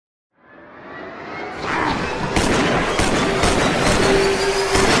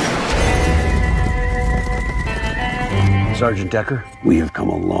Sergeant Decker, we have come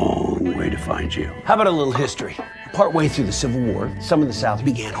a long way to find you. How about a little history? Partway through the Civil War, some of the South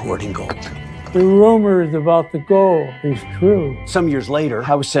began hoarding gold. The rumors about the gold is true. Some years later,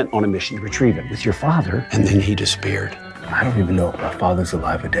 I was sent on a mission to retrieve it with your father, and then he disappeared. I don't even know if my father's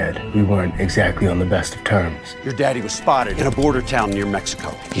alive or dead. We weren't exactly on the best of terms. Your daddy was spotted in a border town near Mexico.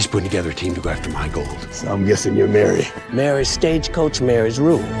 He's putting together a team to go after my gold. So I'm guessing you're Mary. Mary's stagecoach, Mary's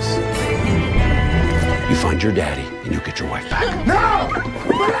rules. You find your daddy, and you'll get your wife back. No!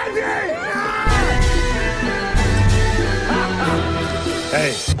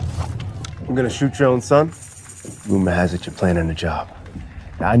 Hey, I'm gonna shoot your own son. Rumor has it you're planning a job.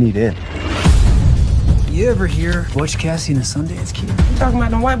 I need in. You ever hear Butch Cassidy and the Sundance Kid? You talking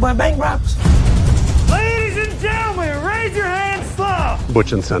about them white boy bank robbers? Ladies and gentlemen, raise your hands slow.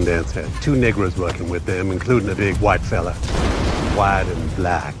 Butch and Sundance had two Negroes working with them, including a big white fella. White and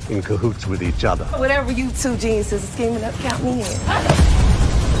black, in cahoots with each other. Whatever you two geniuses are scheming up, count me in.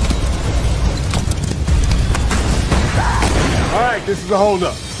 All right, this is a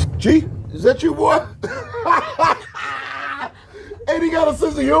holdup. G, is that you, boy? Ain't he got a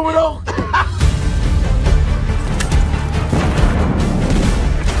sense of humor, though?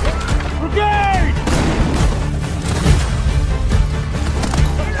 Brigade!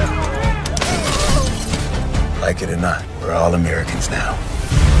 Like it or not, we're all Americans now.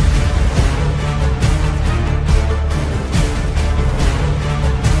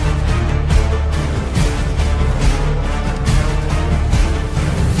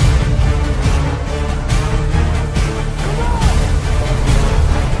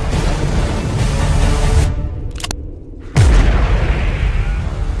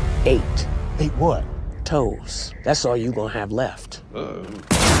 Eight what? Toes. That's all you gonna have left.